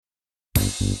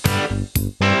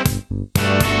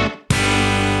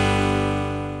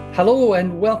Hello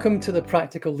and welcome to the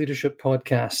Practical Leadership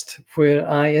Podcast, where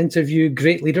I interview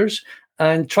great leaders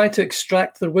and try to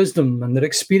extract their wisdom and their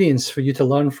experience for you to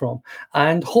learn from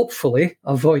and hopefully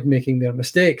avoid making their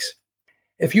mistakes.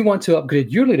 If you want to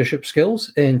upgrade your leadership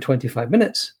skills in 25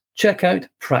 minutes, check out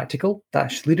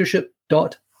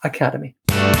practical-leadership.academy.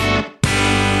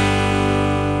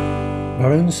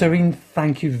 Varun Sarin,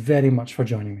 thank you very much for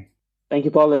joining me. Thank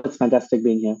you, Paul. It's fantastic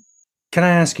being here. Can I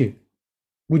ask you,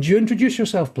 would you introduce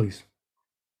yourself, please?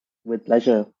 With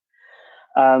pleasure.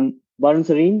 Varun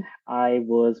Sarin, I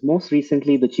was most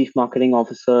recently the Chief Marketing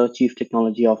Officer, Chief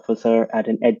Technology Officer at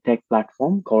an EdTech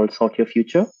platform called Sort Your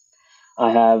Future.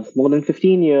 I have more than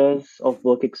 15 years of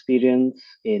work experience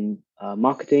in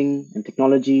marketing and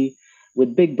technology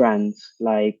with big brands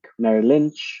like Merrill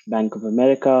Lynch, Bank of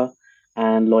America,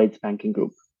 and Lloyd's Banking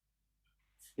Group.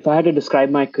 If I had to describe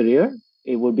my career,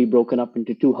 it would be broken up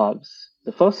into two halves.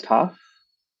 The first half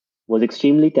was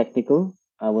extremely technical.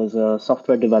 I was a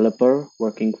software developer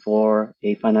working for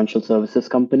a financial services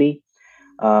company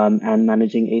and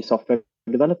managing a software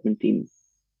development team.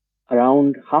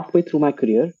 Around halfway through my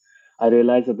career, I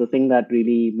realized that the thing that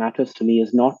really matters to me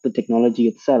is not the technology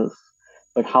itself,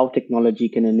 but how technology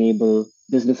can enable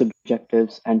business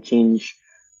objectives and change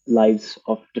lives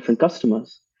of different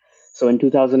customers. So in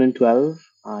 2012,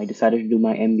 I decided to do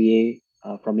my MBA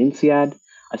from INSEAD.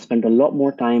 I spent a lot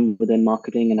more time within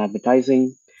marketing and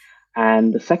advertising.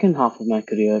 And the second half of my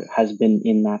career has been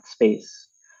in that space.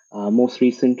 Most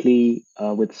recently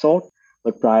with Sort,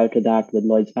 but prior to that with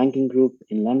Lloyd's Banking Group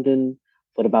in London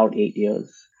for about 8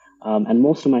 years. And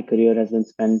most of my career has been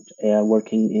spent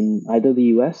working in either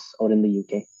the US or in the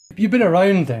UK. You've been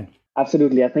around then.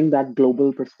 Absolutely. I think that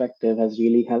global perspective has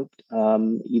really helped.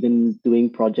 Even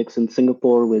doing projects in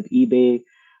Singapore with eBay,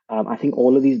 I think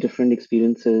all of these different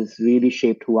experiences really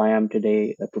shaped who I am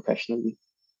today professionally.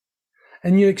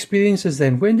 And your experiences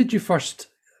then, when did you first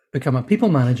become a people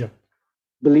manager?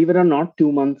 Believe it or not,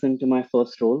 2 months into my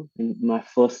first role, in my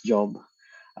first job.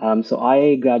 So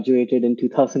I graduated in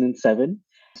 2007,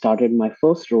 started my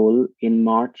first role in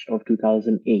March of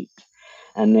 2008.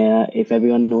 And if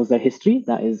everyone knows their history,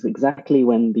 that is exactly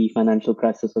when the financial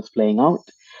crisis was playing out.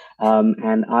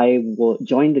 And I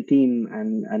joined a team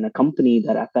and a company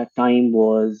that at that time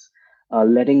was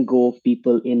letting go of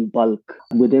people in bulk.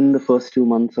 Within the first 2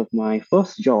 months of my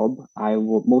first job,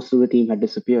 most of the team had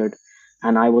disappeared.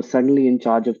 And I was suddenly in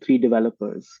charge of 3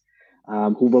 developers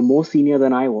who were more senior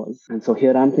than I was. And so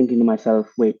here I'm thinking to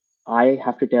myself, wait, I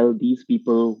have to tell these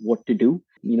people what to do.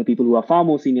 People who are far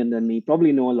more senior than me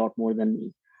probably know a lot more than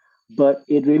me. But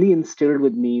it really instilled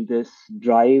with me this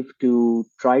drive to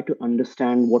try to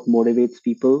understand what motivates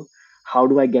people. How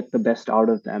do I get the best out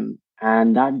of them?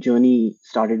 And that journey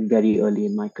started very early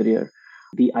in my career.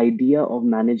 The idea of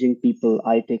managing people,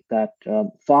 I take that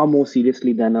far more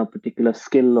seriously than a particular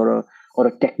skill or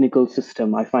a technical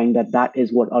system. I find that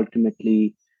is what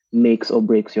ultimately makes or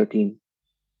breaks your team.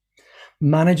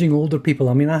 Managing older people.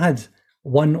 I mean, I had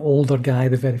one older guy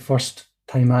the very first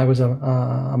time I was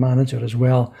a manager as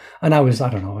well. And I was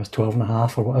 12 and a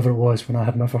half or whatever it was when I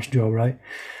had my first job, right?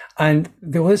 And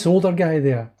there was this older guy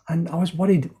there, and I was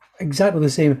worried exactly the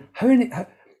same.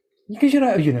 Because you're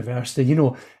out of university,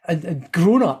 and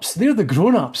grown-ups, they're the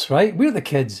grown-ups, right? We're the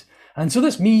kids. And so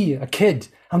that's me, a kid.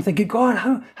 I'm thinking, God,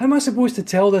 how am I supposed to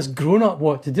tell this grown-up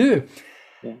what to do?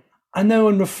 Yeah. And now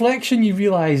on reflection, you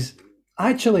realize,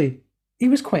 actually, he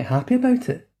was quite happy about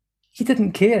it. He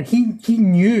didn't care. He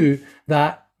knew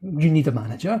that you need a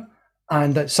manager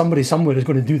and that somebody somewhere is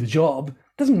going to do the job. It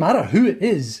doesn't matter who it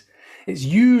is. It's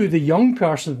you, the young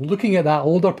person, looking at that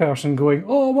older person going,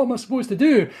 oh, what am I supposed to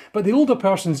do? But the older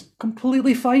person's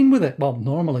completely fine with it. Well,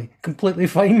 normally, completely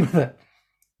fine with it.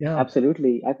 Yeah,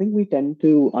 absolutely. I think we tend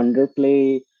to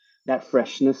underplay that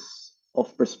freshness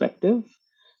of perspective.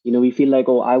 We feel like,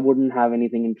 I wouldn't have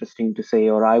anything interesting to say,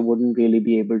 or I wouldn't really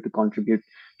be able to contribute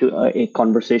to a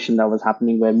conversation that was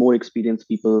happening where more experienced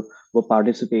people were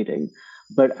participating.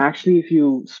 But actually, if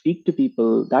you speak to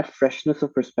people, that freshness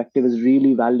of perspective is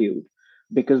really valued,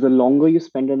 because the longer you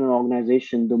spend in an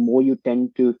organization, the more you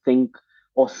tend to think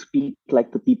or speak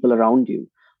like the people around you.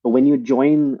 But when you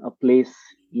join a place,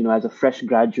 as a fresh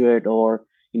graduate, or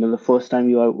the first time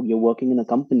you're working in a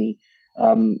company,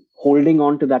 holding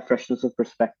on to that freshness of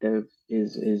perspective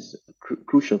is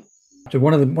crucial.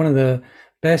 One of the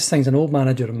best things an old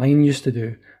manager of mine used to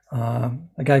do,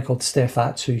 a guy called Steph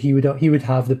Atsu, he would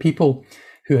have the people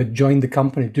who had joined the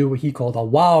company do what he called a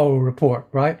wow report,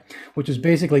 right? Which is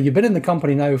basically, you've been in the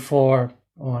company now for,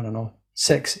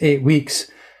 6-8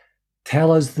 weeks.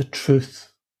 Tell us the truth.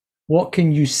 What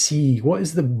can you see? What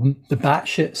is the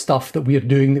batshit stuff that we're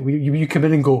doing that you come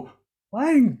in and go,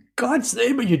 why in God's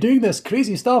name are you doing this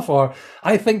crazy stuff? Or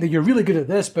I think that you're really good at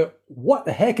this, but what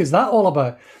the heck is that all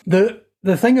about?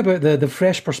 The thing about the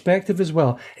fresh perspective as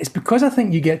well is because I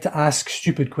think you get to ask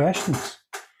stupid questions.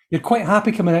 You're quite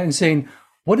happy coming out and saying,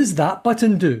 what does that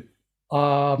button do?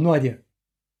 No idea.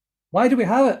 Why do we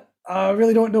have it? I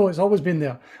really don't know. It's always been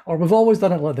there. Or we've always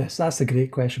done it like this. That's a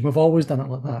great question. We've always done it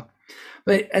like that.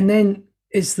 But, and then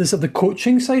it's this the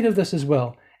coaching side of this as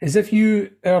well. Is if you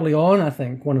early on, I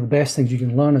think one of the best things you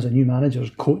can learn as a new manager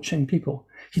is coaching people.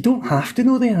 You don't have to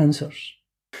know the answers.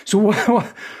 So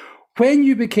when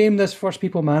you became this first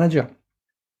people manager,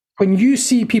 when you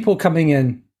see people coming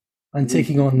in and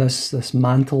taking on this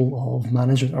mantle of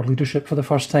management or leadership for the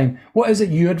first time, what is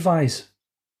it you advise?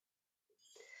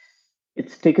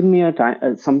 It's taken me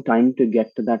some time to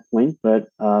get to that point, but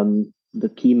the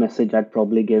key message I'd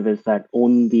probably give is that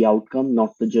own the outcome,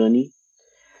 not the journey.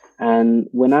 And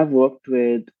when I've worked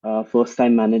with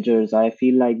first-time managers, I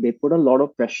feel like they put a lot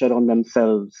of pressure on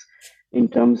themselves in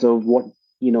terms of what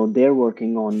they're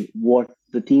working on, what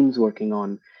the team's working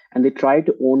on, and they try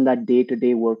to own that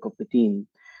day-to-day work of the team.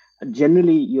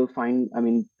 Generally, you'll find,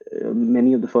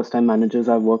 many of the first-time managers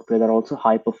I've worked with are also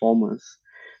high performers.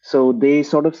 So they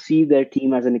sort of see their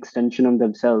team as an extension of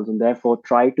themselves, and therefore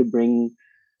try to bring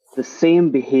the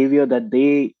same behavior that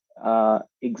they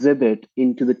exhibit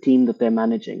into the team that they're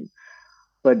managing.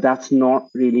 But that's not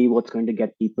really what's going to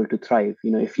get people to thrive.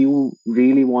 If you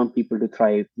really want people to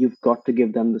thrive, you've got to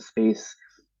give them the space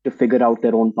to figure out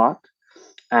their own path.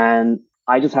 And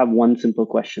I just have one simple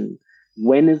question.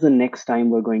 When is the next time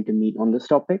we're going to meet on this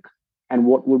topic? And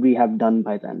what would we have done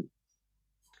by then?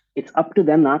 It's up to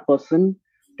them, that person,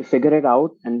 to figure it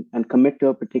out and commit to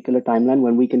a particular timeline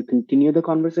when we can continue the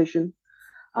conversation.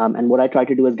 And what I try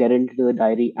to do is get into the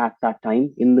diary at that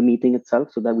time in the meeting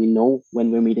itself so that we know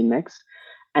when we're meeting next.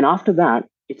 And after that,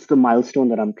 it's the milestone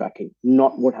that I'm tracking,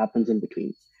 not what happens in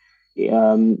between.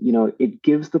 It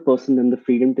gives the person then the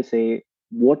freedom to say,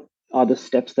 what are the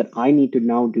steps that I need to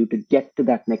now do to get to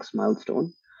that next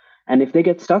milestone? And if they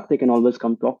get stuck, they can always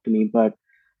come talk to me. But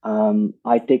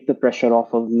I take the pressure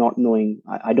off of not knowing.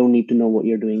 I don't need to know what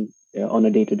you're doing on a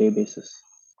day-to-day basis.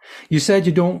 You said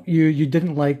you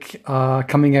didn't like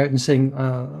coming out and saying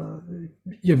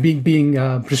you're being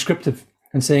prescriptive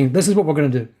and saying this is what we're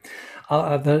going to do.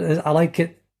 I like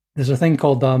it. There's a thing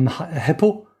called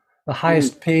HIPPO, the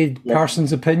highest paid Yes.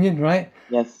 person's opinion, right?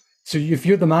 Yes. So if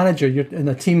you're the manager, you're in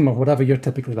a team or whatever, you're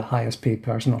typically the highest paid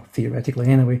person, or theoretically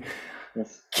anyway.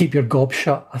 Yes. Keep your gob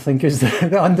shut, I think, is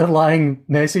the underlying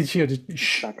message here. Just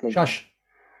Exactly. shush.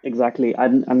 Exactly.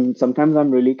 And sometimes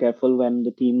I'm really careful when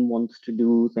the team wants to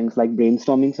do things like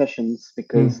brainstorming sessions,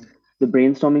 because the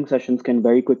brainstorming sessions can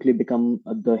very quickly become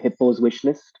the HIPPO's wish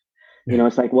list. Yeah.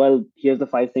 It's like, well, here's the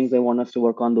 5 things they want us to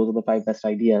work on. Those are the 5 best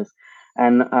ideas.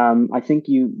 And I think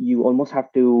you almost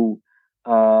have to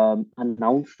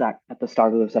announce that at the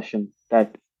start of the session,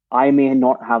 that I may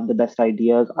not have the best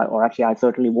ideas, or actually, I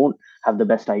certainly won't have the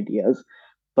best ideas,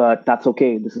 but that's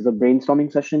okay. This is a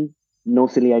brainstorming session. No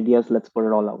silly ideas. Let's put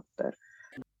it all out there.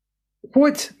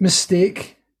 What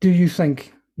mistake do you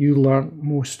think you learned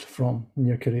most from in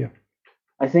your career?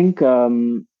 I think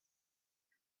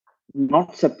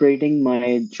not separating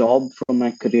my job from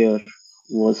my career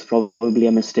was probably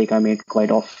a mistake I made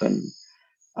quite often.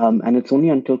 And it's only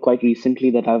until quite recently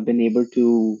that I've been able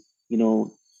to,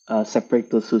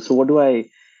 separate those two. So what do I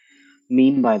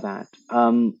mean by that?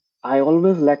 I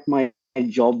always let my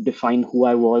job define who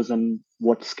I was and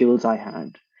what skills I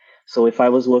had. So if I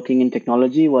was working in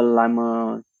technology, well, I'm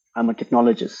a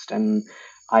technologist and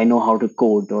I know how to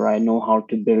code or I know how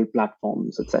to build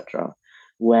platforms, etc.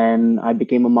 When I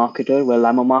became a marketer, well,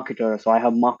 I'm a marketer, so I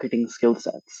have marketing skill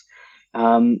sets,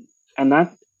 um, and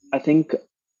that, I think,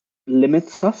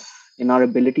 limits us in our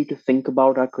ability to think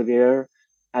about our career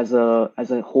as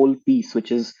a whole piece,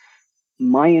 which is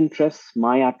my interests,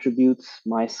 my attributes,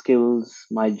 my skills,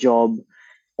 my job.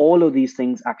 All of these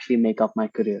things actually make up my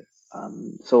career.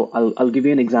 So I'll give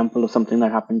you an example of something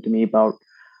that happened to me about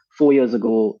 4 years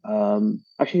ago.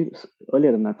 Actually,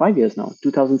 earlier than that, 5 years now,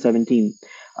 2017.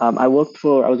 I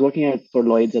was working for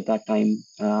Lloyd's at that time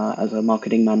as a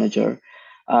marketing manager.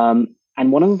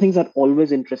 And one of the things that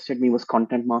always interested me was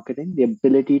content marketing, the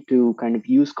ability to kind of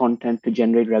use content to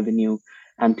generate revenue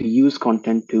and to use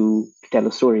content to tell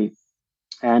a story.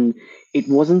 And it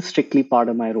wasn't strictly part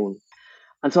of my role.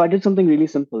 And so I did something really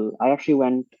simple. I actually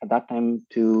went at that time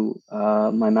to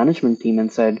my management team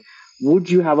and said, would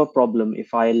you have a problem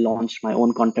if I launched my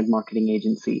own content marketing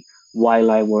agency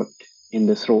while I worked in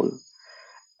this role?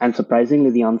 And surprisingly,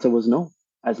 the answer was no.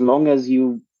 As long as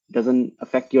you doesn't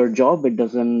affect your job, it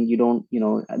doesn't, you don't,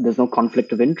 there's no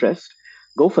conflict of interest,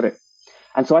 go for it.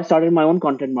 And so I started my own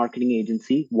content marketing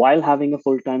agency while having a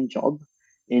full-time job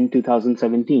in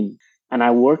 2017. And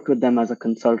I worked with them as a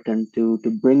consultant to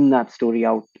bring that story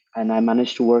out. And I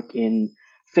managed to work in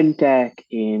fintech,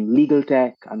 in legal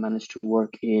tech. I managed to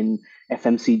work in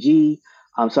FMCG.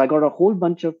 So I got a whole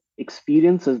bunch of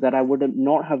experiences that I would have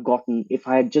not have gotten if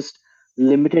I had just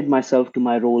limited myself to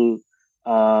my role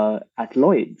at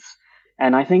Lloyd's.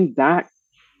 And I think that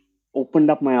opened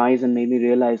up my eyes and made me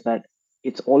realize that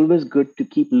it's always good to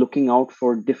keep looking out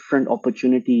for different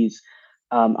opportunities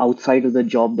outside of the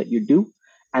job that you do.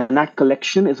 And that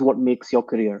collection is what makes your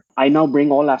career. I now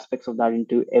bring all aspects of that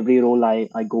into every role I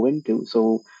go into.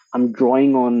 So I'm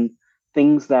drawing on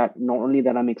things that not only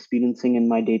that I'm experiencing in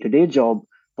my day-to-day job,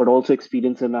 but also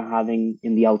experiences I'm having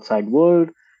in the outside world,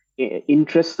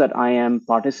 interests that I am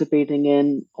participating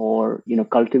in or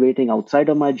cultivating outside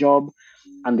of my job,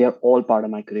 and they're all part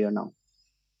of my career now.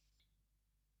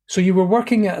 So you were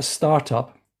working at a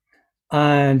startup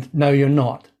and now you're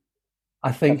not. I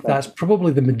That's think right. that's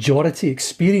probably the majority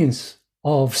experience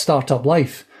of startup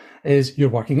life is you're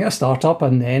working at a startup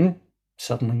and then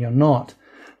suddenly you're not.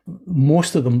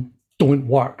 Most of them don't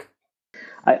work.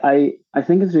 I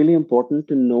think it's really important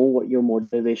to know what your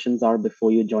motivations are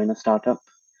before you join a startup.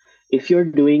 If you're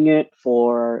doing it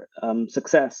for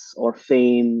success or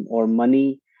fame or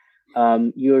money,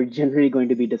 you're generally going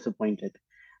to be disappointed.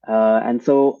 And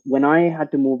so when I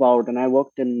had to move out, and I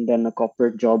worked in then a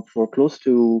corporate job for close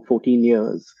to 14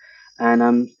 years, and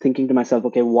I'm thinking to myself,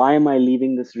 okay, why am I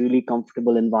leaving this really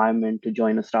comfortable environment to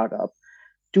join a startup?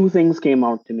 Two things came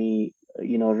out to me,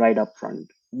 right up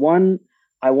front. One,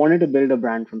 I wanted to build a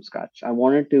brand from scratch. I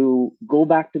wanted to go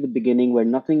back to the beginning where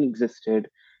nothing existed.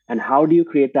 And how do you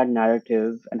create that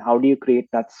narrative? And how do you create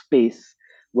that space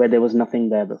where there was nothing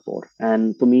there before?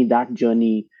 And for me, that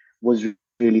journey was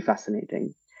really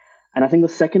fascinating. And I think the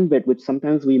second bit, which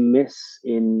sometimes we miss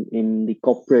in the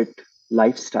corporate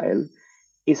lifestyle,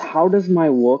 is how does my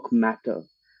work matter?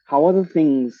 How are the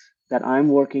things that I'm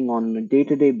working on a day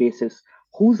to day basis,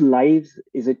 whose lives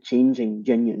is it changing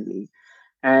genuinely?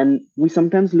 And we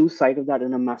sometimes lose sight of that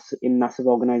in massive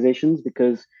organizations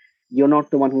because you're not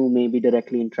the one who may be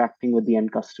directly interacting with the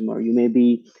end customer. You may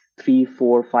be three,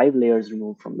 four, five layers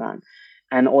removed from that.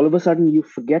 And all of a sudden, you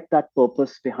forget that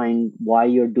purpose behind why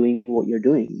you're doing what you're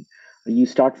doing. You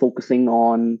start focusing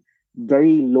on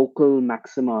very local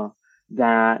maxima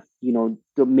that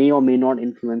may or may not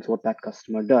influence what that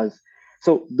customer does.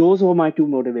 So those were my two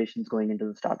motivations going into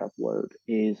the startup world: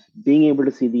 is being able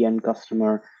to see the end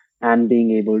customer and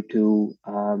being able to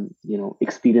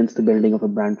experience the building of a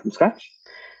brand from scratch.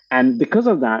 And because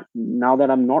of that, now that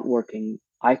I'm not working,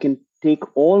 I can take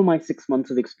all my 6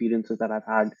 months of experiences that I've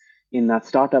had in that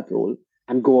startup role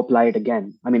and go apply it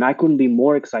again. I mean, I couldn't be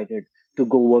more excited to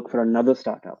go work for another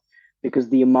startup because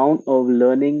the amount of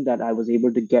learning that I was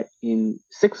able to get in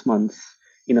 6 months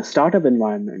in a startup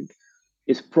environment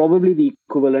is probably the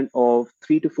equivalent of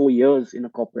 3 to 4 years in a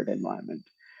corporate environment.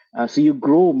 So you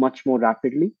grow much more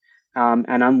rapidly.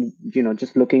 And I'm,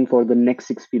 just looking for the next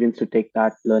experience to take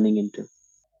that learning into.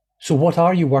 So what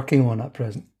are you working on at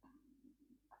present?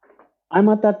 I'm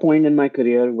at that point in my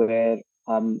career where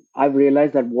I've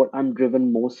realized that what I'm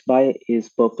driven most by is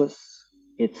purpose.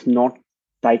 It's not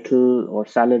title or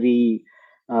salary.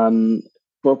 Um,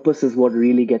 Purpose is what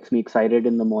really gets me excited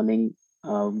in the morning,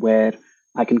 where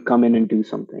I can come in and do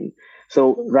something.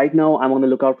 So, right now, I'm on the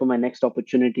lookout for my next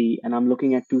opportunity, and I'm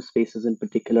looking at two spaces in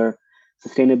particular: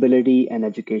 sustainability and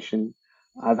education.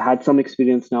 I've had some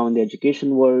experience now in the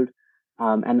education world.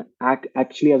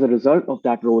 Actually, as a result of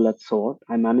that role at SOAR,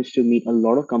 I managed to meet a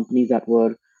lot of companies that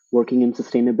were working in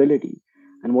sustainability.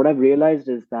 And what I've realized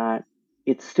is that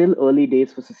it's still early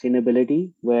days for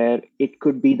sustainability, where it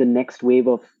could be the next wave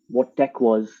of what tech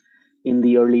was in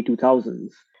the early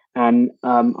 2000s. And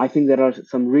I think there are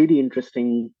some really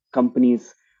interesting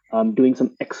companies doing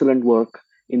some excellent work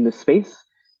in this space.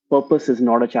 Purpose is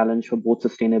not a challenge for both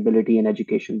sustainability and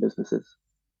education businesses.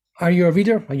 Are you a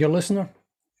reader? Are you a listener?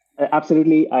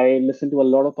 Absolutely. I listen to a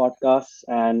lot of podcasts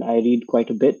and I read quite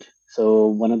a bit. So,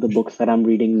 one of the books that I'm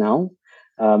reading now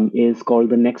is called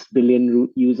The Next Billion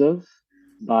Users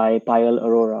by Payal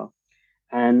Arora.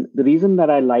 And the reason that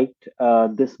I liked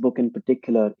this book in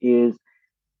particular is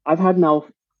I've had now,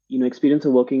 experience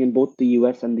of working in both the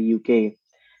US and the UK.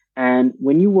 And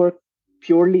when you work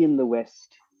purely in the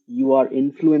West, you are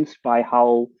influenced by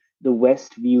how the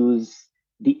West views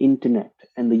the internet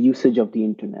and the usage of the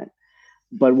internet.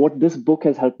 But what this book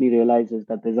has helped me realize is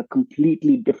that there's a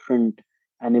completely different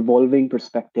and evolving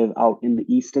perspective out in the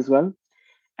East as well.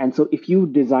 And so if you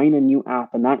design a new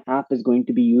app and that app is going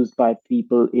to be used by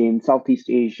people in Southeast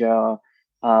Asia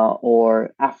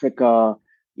or Africa,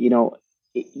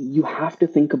 you have to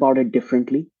think about it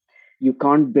differently. You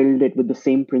can't build it with the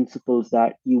same principles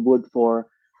that you would for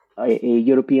a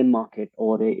European market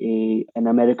or an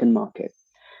American market.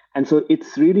 And so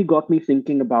it's really got me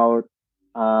thinking about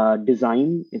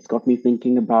design. It's got me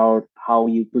thinking about how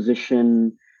you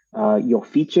position your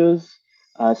features.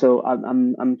 So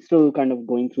I'm still kind of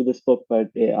going through this book, but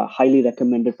highly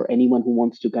recommended for anyone who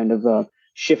wants to kind of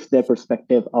shift their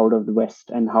perspective out of the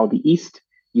West and how the East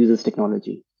uses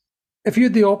technology. If you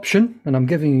had the option, and I'm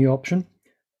giving you the option,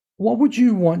 what would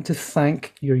you want to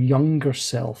thank your younger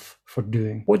self for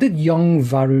doing? What did young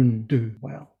Varun do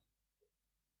well?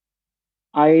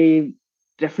 I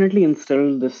definitely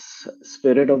instilled this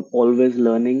spirit of always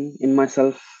learning in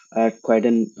myself at quite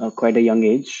a young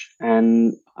age,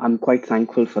 and I'm quite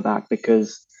thankful for that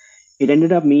because it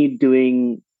ended up me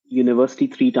doing university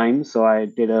three times. So I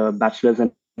did a bachelor's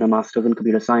and a master's in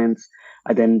computer science.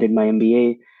 I then did my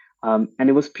MBA, and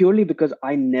it was purely because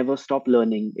I never stopped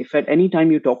learning. If at any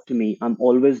time you talk to me, I'm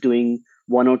always doing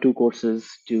one or two courses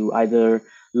to either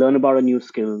learn about a new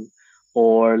skill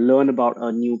or learn about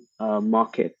a new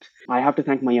market. I have to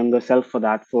thank my younger self for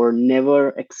that, for never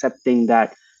accepting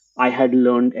that I had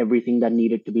learned everything that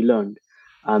needed to be learned.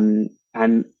 And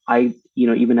I,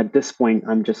 even at this point,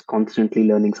 I'm just constantly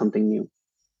learning something new.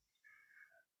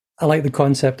 I like the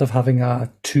concept of having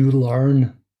a to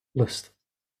learn list.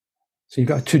 So you've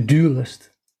got a to-do list,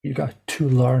 you've got a to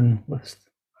learn list.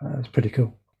 That's pretty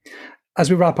cool. As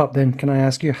we wrap up then, can I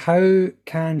ask you, how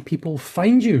can people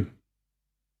find you?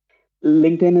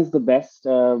 LinkedIn is the best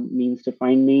means to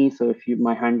find me. So if you,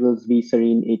 my handle is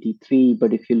vsareen83,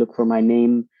 but if you look for my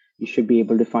name, you should be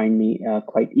able to find me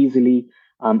quite easily.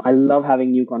 I love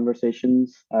having new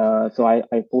conversations. So I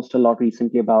post a lot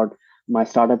recently about my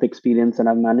startup experience, and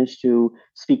I've managed to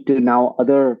speak to now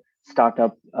other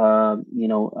startup,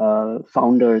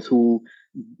 founders who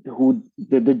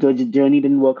the journey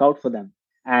didn't work out for them,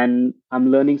 and I'm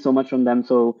learning so much from them.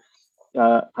 So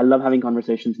I love having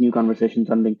conversations, new conversations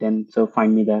on LinkedIn. So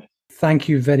find me there. Thank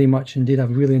you very much indeed.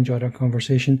 I've really enjoyed our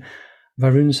conversation.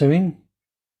 Varun Sarin,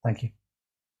 thank you.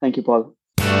 Thank you, Paul.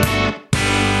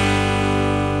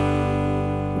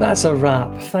 That's a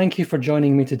wrap. Thank you for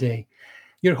joining me today.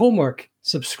 Your homework: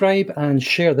 subscribe and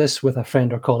share this with a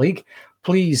friend or colleague.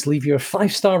 Please leave your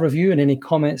 5-star review and any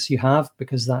comments you have,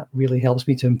 because that really helps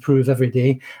me to improve every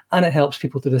day and it helps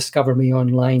people to discover me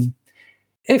online.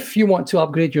 If you want to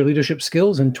upgrade your leadership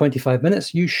skills in 25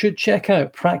 minutes, you should check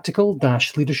out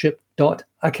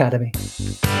practical-leadership.academy.